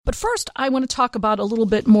But first, I want to talk about a little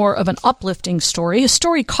bit more of an uplifting story. A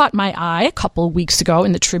story caught my eye a couple of weeks ago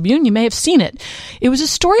in the Tribune. You may have seen it. It was a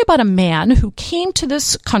story about a man who came to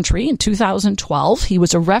this country in 2012. He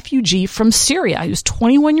was a refugee from Syria. He was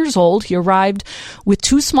 21 years old. He arrived with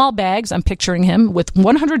 2 small bags. I'm picturing him with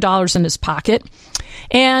 $100 in his pocket.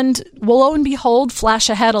 And lo and behold, flash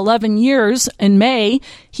ahead 11 years, in May,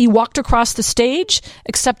 he walked across the stage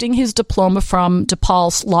accepting his diploma from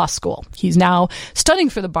DePaul's law school. He's now studying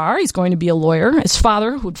for the bar. He's going to be a lawyer. His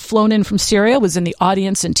father, who'd flown in from Syria, was in the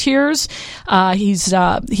audience in tears.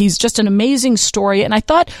 He's just an amazing story. And I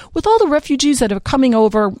thought, with all the refugees that are coming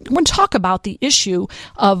over, we're going to talk about the issue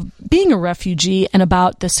of being a refugee and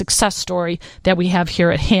about the success story that we have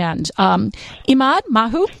here at hand. Emad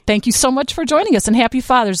Mahou, thank you so much for joining us, and happy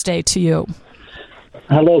Father's Day to you.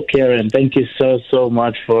 Hello, Karen. Thank you so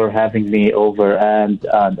much for having me over, and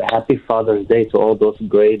happy Father's Day to all those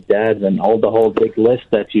great dads and the whole big list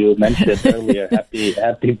that you mentioned earlier.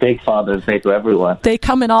 Happy big Father's Day to everyone. They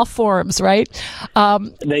come in all forms, right?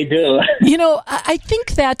 They do. I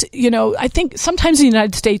think sometimes in the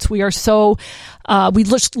United States we are so we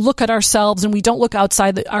just look at ourselves and we don't look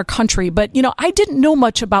outside our country. But, I didn't know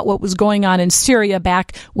much about what was going on in Syria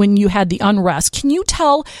back when you had the unrest. Can you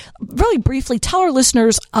really briefly tell our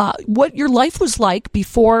listeners what your life was like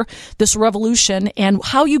before this revolution and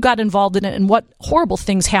how you got involved in it and what horrible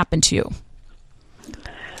things happened to you?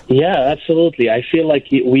 Yeah, absolutely. I feel like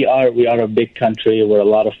we are a big country. We're a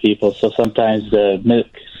lot of people. So sometimes the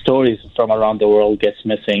stories from around the world gets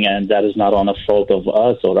missing, and that is not on the fault of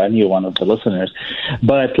us or any one of the listeners.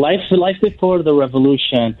 But life before the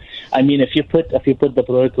revolution, I mean, if you put the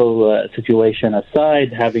political situation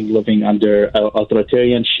aside, living under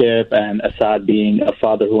authoritarianship, and Assad being a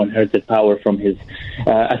father who inherited power from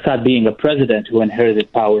Assad being a president who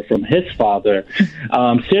inherited power from his father,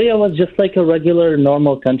 Syria was just like a regular,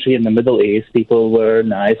 normal country in the Middle East. People were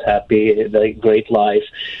nice, happy, great life.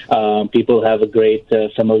 People have a great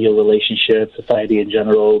familial relationship, society in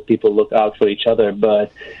general, people look out for each other, but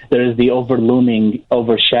there is the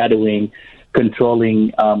overshadowing,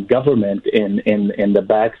 controlling government in the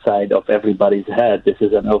backside of everybody's head. This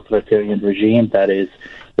is an authoritarian regime that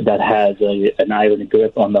has an iron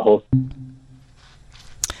grip on the whole.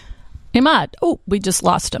 Emad, we just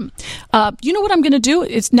lost him. You know what I'm going to do?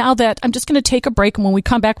 Is now that I'm just going to take a break, and when we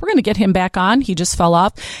come back, we're going to get him back on. He just fell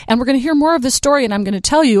off, and we're going to hear more of this story, and I'm going to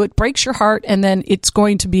tell you it breaks your heart, and then it's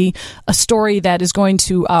going to be a story that is going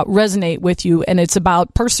to resonate with you, and it's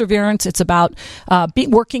about perseverance. It's about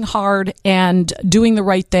working hard and doing the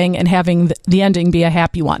right thing and having the ending be a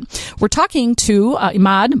happy one. We're talking to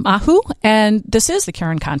Emad Mahou, and this is the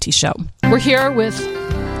Karen Conti Show. We're here with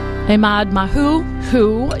Emad Mahou,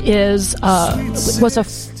 who was a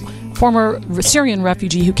former Syrian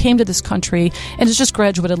refugee who came to this country and has just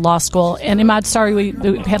graduated law school. And Emad, sorry we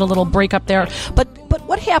had a little break up there, but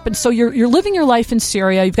what happened? So you're living your life in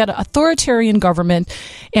Syria. You've got an authoritarian government,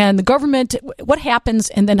 and the government. What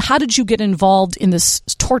happens? And then how did you get involved in this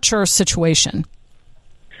torture situation?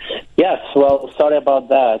 Yes, well, sorry about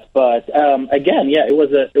that, but again, it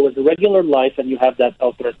was a regular life, and you have that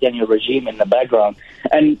authoritarian regime in the background,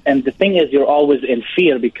 and the thing is, you're always in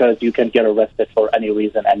fear because you can get arrested for any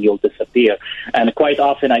reason and you'll disappear. And quite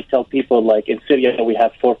often, I tell people, like in Syria, we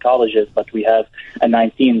have 4 colleges, but we have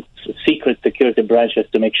 19 secret security branches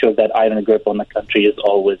to make sure that iron grip on the country is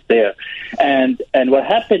always there. And what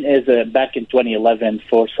happened is back in 2011,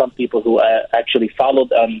 for some people who actually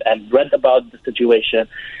followed and read about the situation,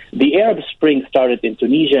 the Arab Spring started in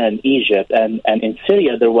Tunisia and Egypt, and in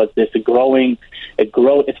Syria there was this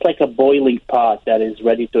it's like a boiling pot that is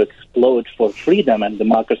ready to explode for freedom and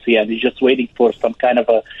democracy, and it's just waiting for some kind of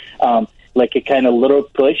a little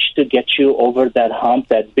push to get you over that hump,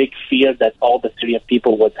 that big fear that all the Syrian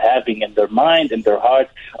people was having in their mind, in their heart,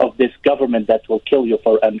 of this government that will kill you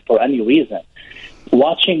for any reason.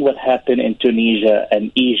 Watching what happened in Tunisia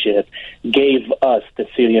and Egypt gave us, the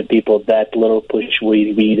Syrian people, that little push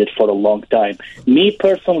we needed for a long time. Me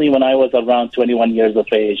personally, when I was around 21 years of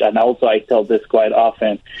age, and also I tell this quite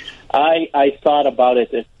often, I thought about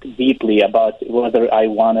it deeply, about whether I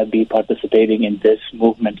want to be participating in this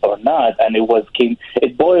movement or not, and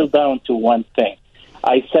it boiled down to one thing.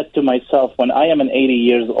 I said to myself, when I am an 80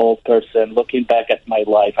 years old person looking back at my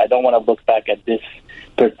life, I don't want to look back at this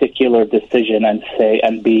particular decision and say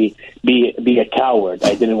and be a coward.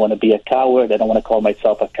 I didn't want to be a coward. I don't want to call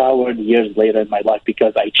myself a coward years later in my life,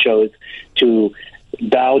 because I chose to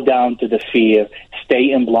bow down to the fear,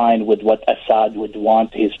 stay in line with what Assad would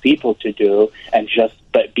want his people to do, and just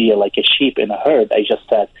be like a sheep in a herd. I just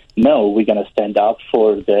said, no, we're going to stand up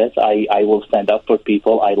for this. I will stand up for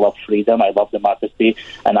people. I love freedom. I love democracy,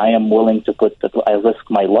 and I am willing to I risk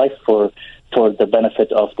my life for the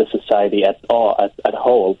benefit of the society at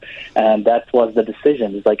whole. And that was the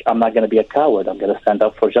decision. It's like, I'm not going to be a coward. I'm going to stand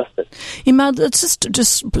up for justice. Emad, let's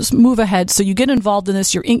just move ahead. So you get involved in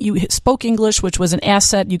this. You spoke English, which was an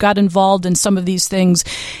asset. You got involved in some of these things,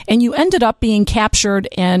 and you ended up being captured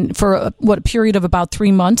and for a period of about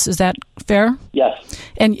 3 months. Is that fair? Yes.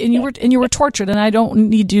 And you were tortured. And I don't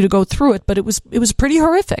need you to go through it, but it was pretty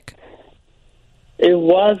horrific. It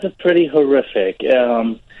was pretty horrific.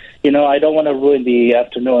 I don't want to ruin the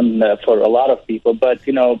afternoon for a lot of people, but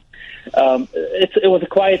it was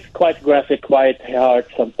quite graphic, quite hard.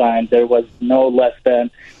 Sometimes there was no less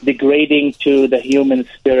than degrading to the human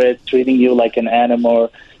spirit, treating you like an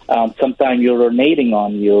animal. Sometimes urinating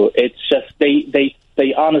on you. It's just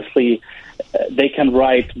they honestly they can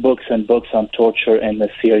write books and books on torture in the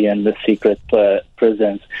secret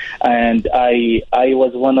prisons, and I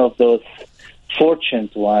was one of those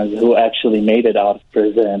fortunate ones who actually made it out of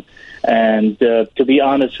prison. And to be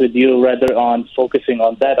honest with you, rather on focusing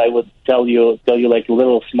on that, I would tell you like a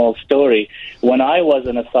little small story. When I was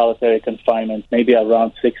in a solitary confinement, maybe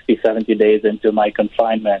around 60, 70 days into my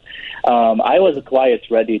confinement, I was quite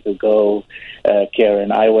ready to go,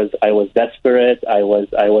 Karen. I was desperate. I was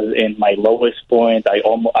in my lowest point.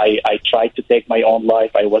 I tried to take my own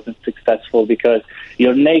life. I wasn't successful because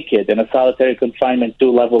you're naked in a solitary confinement, 2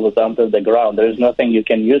 levels under the ground. There's nothing you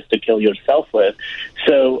can use to kill yourself with.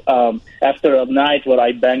 So after a night where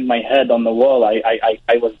I banged my head on the wall, I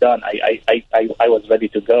was done. I was ready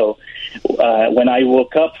to go. When I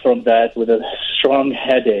woke up from that with a strong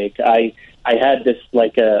headache, I had this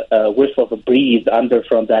like a whiff of a breeze under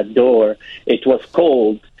from that door. It was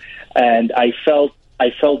cold, and I felt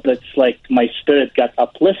it's like my spirit got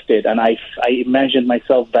uplifted, and I imagined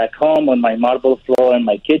myself back home on my marble floor in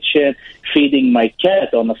my kitchen, feeding my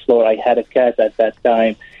cat on the floor. I had a cat at that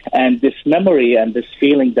time, and this memory and this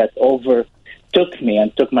feeling that overtook me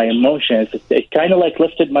and took my emotions, it kind of like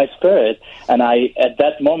lifted my spirit, and at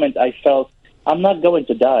that moment I felt I'm not going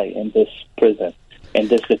to die in this prison, in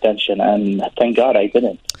this detention, and thank God I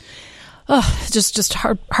didn't. Just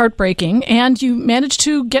heartbreaking. And you managed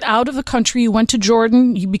to get out of the country. You went to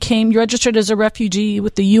Jordan. You registered as a refugee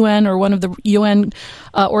with the UN or one of the UN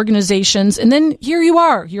organizations. And then here you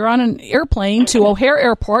are. You're on an airplane to O'Hare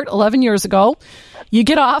Airport 11 years ago. You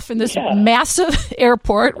get off in this massive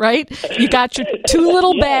airport, right? You got your 2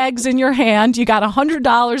 little bags in your hand. You got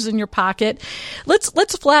 $100 in your pocket.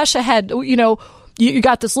 Let's flash ahead. You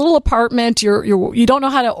got this little apartment. You don't know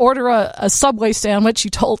how to order a Subway sandwich.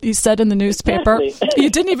 You said in the newspaper. Exactly. You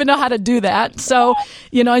didn't even know how to do that. So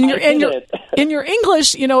and your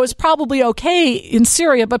English, is probably okay in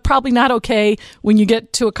Syria, but probably not okay when you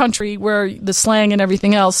get to a country where the slang and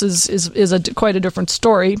everything else is quite a different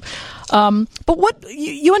story. But what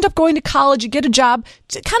you end up going to college, you get a job.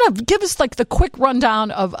 Kind of give us like the quick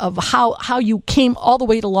rundown of how you came all the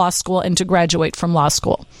way to law school and to graduate from law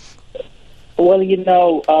school. Well,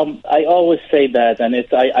 I always say that, and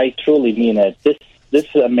I truly mean it. This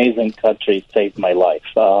amazing country saved my life.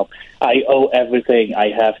 I owe everything I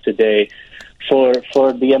have today for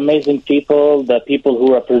the amazing people, the people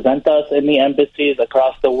who represent us in the embassies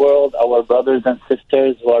across the world, our brothers and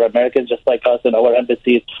sisters who are Americans just like us in our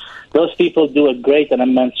embassies. Those people do a great and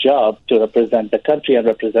immense job to represent the country and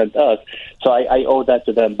represent us. So I owe that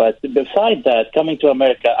to them. But besides that, coming to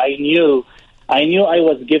America, I knew I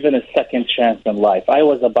was given a second chance in life. I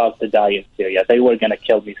was about to die in Syria. They were going to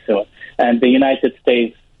kill me soon. And the United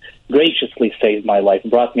States graciously saved my life,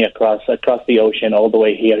 brought me across the ocean all the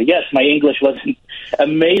way here. Yes, my English wasn't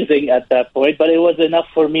amazing at that point, but it was enough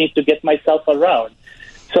for me to get myself around.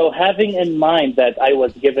 So having in mind that I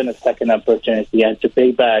was given a second opportunity and to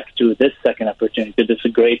pay back to this second opportunity, to this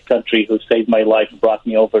great country who saved my life, brought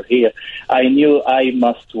me over here, I knew I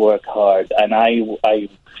must work hard, and I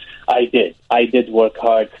did. I did work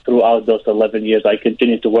hard throughout those 11 years. I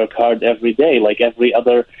continued to work hard every day, like every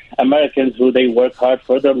other Americans who they work hard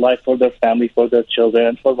for their life, for their family, for their children,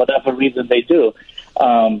 and for whatever reason they do.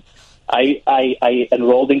 I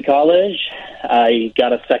enrolled in college. I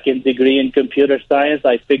got a second degree in computer science.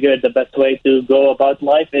 I figured the best way to go about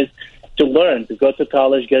life is to learn, to go to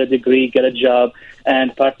college, get a degree, get a job,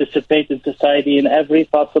 and participate in society in every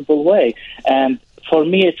possible way. And for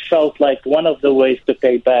me, it felt like one of the ways to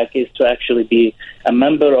pay back is to actually be a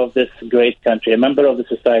member of this great country, a member of the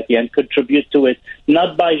society, and contribute to it,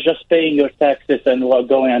 not by just paying your taxes and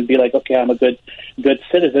going and be like, okay, I'm a good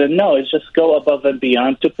citizen. No, it's just go above and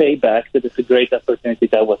beyond to pay back to this great opportunity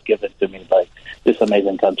that was given to me this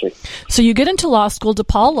amazing country. So you get into law school,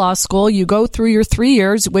 DePaul Law School. You go through your 3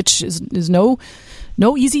 years, which is no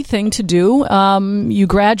easy thing to do. You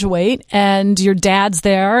graduate, and your dad's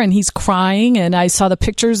there, and he's crying, and I saw the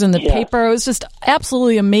pictures in the paper. It was just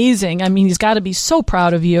absolutely amazing. I mean, he's got to be so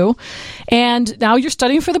proud of you. And now you're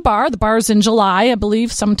studying for the bar. The bar is in July, I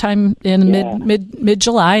believe, sometime in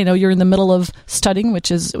mid-July. I know you're in the middle of studying, which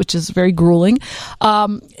is very grueling.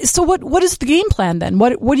 So what is the game plan then?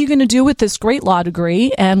 What are you going to do with this great law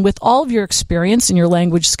degree, and with all of your experience and your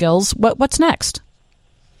language skills? What's next?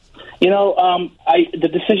 The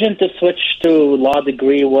decision to switch to law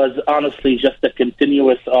degree was honestly just a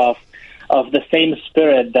continuous of the same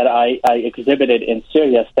spirit that I exhibited in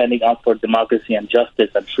Syria, standing up for democracy and justice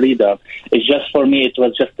and freedom. It's just, for me, it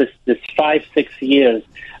was just this 5-6 years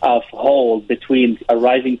of hold between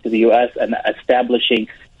arriving to the U.S. and establishing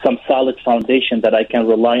some solid foundation that I can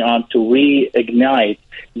rely on to reignite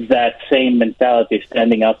that same mentality,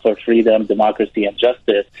 standing up for freedom, democracy, and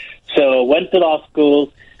justice. So went to law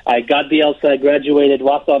school. I got the LSA, graduated,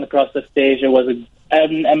 walked on across the stage. It was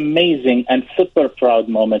an amazing and super proud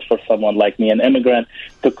moment for someone like me, an immigrant,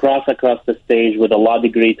 to cross across the stage with a law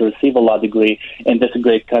degree, to receive a law degree in this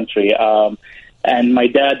great country. And my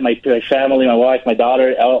dad, my family, my wife, my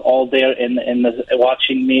daughter, all there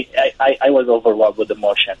watching me. I was overwhelmed with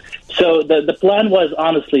emotion. So the plan was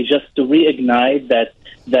honestly just to reignite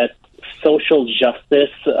that social justice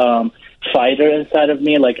fighter inside of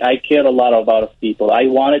me. Like, I care a lot about people. I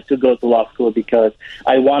wanted to go to law school because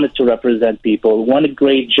I wanted to represent people. One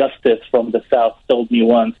great justice from the South told me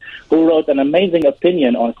once, who wrote an amazing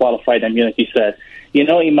opinion on qualified immunity, said,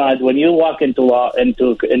 Emad, when you walk into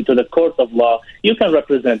the court of law, you can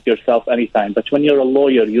represent yourself anytime. But when you're a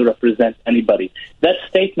lawyer, you represent anybody. That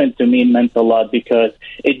statement to me meant a lot because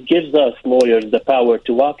it gives us lawyers the power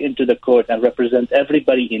to walk into the court and represent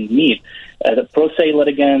everybody in need. The pro se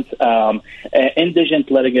litigants, indigent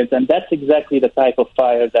litigants, and that's exactly the type of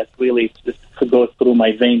fire that really just goes through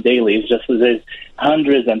my vein daily. It's just there's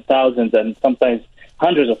hundreds and thousands and sometimes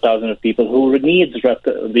hundreds of thousands of people who need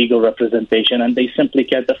legal representation, and they simply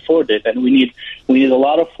can't afford it. And we need a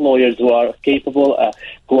lot of lawyers who are capable,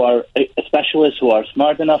 who are specialists, who are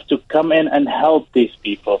smart enough to come in and help these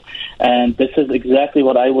people. And this is exactly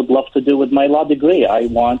what I would love to do with my law degree. I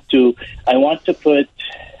want to put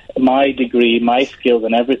my degree, my skills,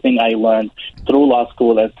 and everything I learned through law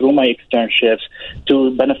school and through my externships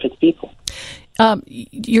to benefit people.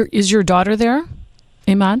 Is your daughter there,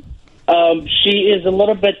 Emad? She is a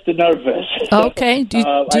little bit nervous. Okay.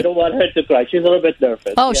 I don't want her to cry. She's a little bit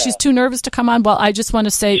nervous. Oh, yeah. She's too nervous to come on? Well, I just want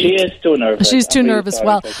to say... She is too nervous. She's too nervous.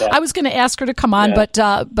 Well, I was going to ask her to come on, but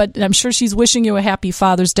I'm sure she's wishing you a happy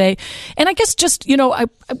Father's Day. And I guess just,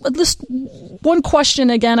 just one question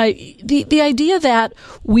again. The idea that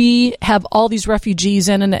we have all these refugees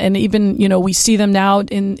and even, we see them now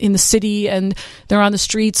in the city and they're on the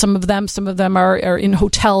streets. Some of them are in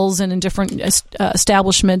hotels and in different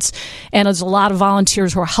establishments. And there's a lot of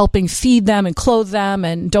volunteers who are helping feed them and clothe them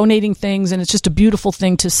and donating things, and it's just a beautiful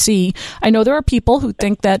thing to see. I know there are people who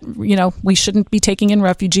think that, we shouldn't be taking in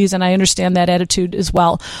refugees, and I understand that attitude as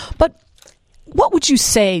well. But what would you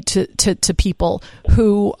say to people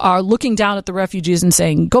who are looking down at the refugees and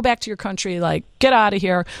saying, go back to your country, like, get out of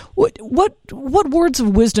here? What words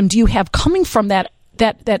of wisdom do you have coming from that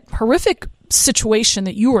horrific situation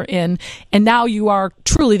that you were in, and now you are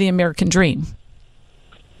truly the American dream?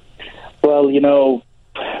 Well,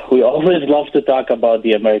 we always love to talk about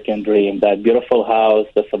the American dream, that beautiful house,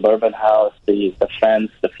 the suburban house, the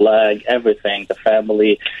fence, the flag, everything, the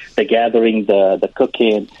family, the gathering, the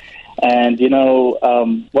cooking. And,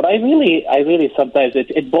 what I really sometimes,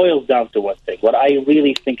 it boils down to one thing. What I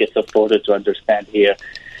really think is important to understand here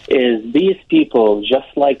is these people,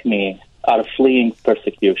 just like me, are fleeing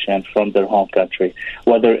persecution from their home country,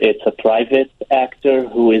 whether it's a private actor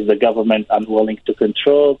who is the government unwilling to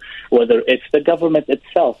control, whether it's the government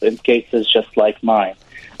itself in cases just like mine.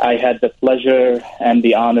 I had the pleasure and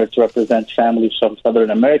the honor to represent families from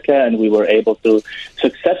Southern America, and we were able to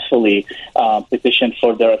successfully petition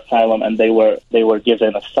for their asylum, and they were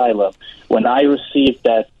given asylum. When I received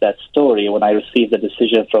that story, when I received the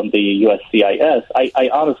decision from the USCIS, I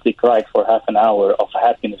honestly cried for half an hour of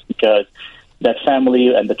happiness because that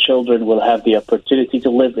family and the children will have the opportunity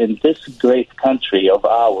to live in this great country of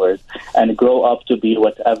ours and grow up to be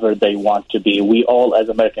whatever they want to be. We all, as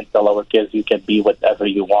Americans, tell our kids, you can be whatever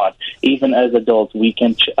you want. Even as adults, we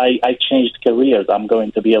can. I changed careers. I'm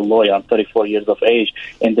going to be a lawyer. I'm 34 years of age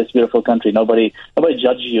in this beautiful country. Nobody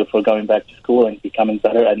judges you for going back to school and becoming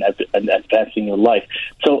better and advancing your life.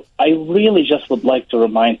 So I really just would like to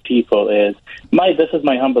remind people is this is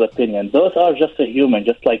my humble opinion. Those are just a human,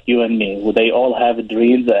 just like you and me. They all have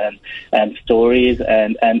dreams and stories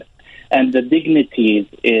and the dignities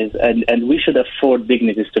and we should afford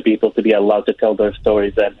dignities to people to be allowed to tell their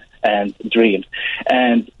stories and dreams.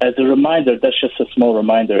 And as a reminder, that's just a small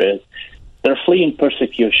reminder, is they're fleeing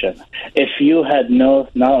persecution. If you had no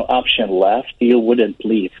option left, you wouldn't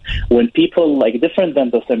leave. When people, like, different than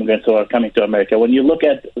those immigrants who are coming to America, when you look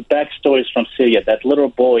at backstories from Syria, that little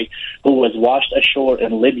boy who was washed ashore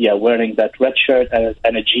in Libya wearing that red shirt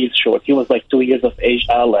and a jeans short, he was like 2 years of age,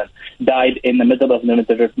 Alan, died in the middle of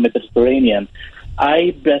the Mediterranean.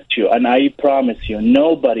 I bet you, and I promise you,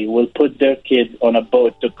 nobody will put their kids on a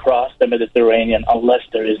boat to cross the Mediterranean unless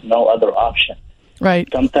there is no other option. Right.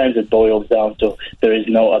 Sometimes it boils down to there is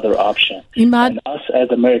no other option. Emad, and us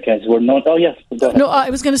as Americans, we're not. Oh, yes. Go ahead. No,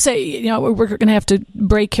 I was going to say, we're going to have to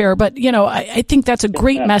break here, but, I think that's a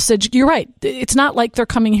great message. You're right. It's not like they're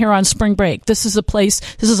coming here on spring break. This is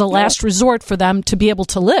a last resort for them to be able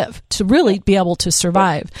to live, to really be able to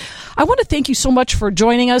survive. I want to thank you so much for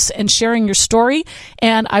joining us and sharing your story.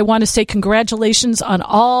 And I want to say congratulations on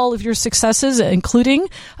all of your successes, including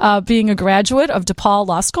being a graduate of DePaul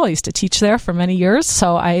Law School. I used to teach there for many years.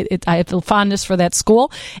 So I have a fondness for that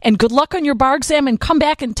school. And good luck on your bar exam, and come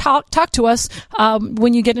back and talk to us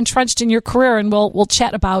when you get entrenched in your career, and we'll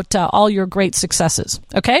chat about all your great successes.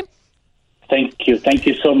 Okay? Thank you. Thank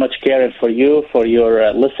you so much, Karen, for your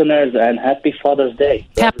listeners, and happy Father's Day.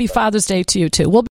 Happy Father's Day to you, too.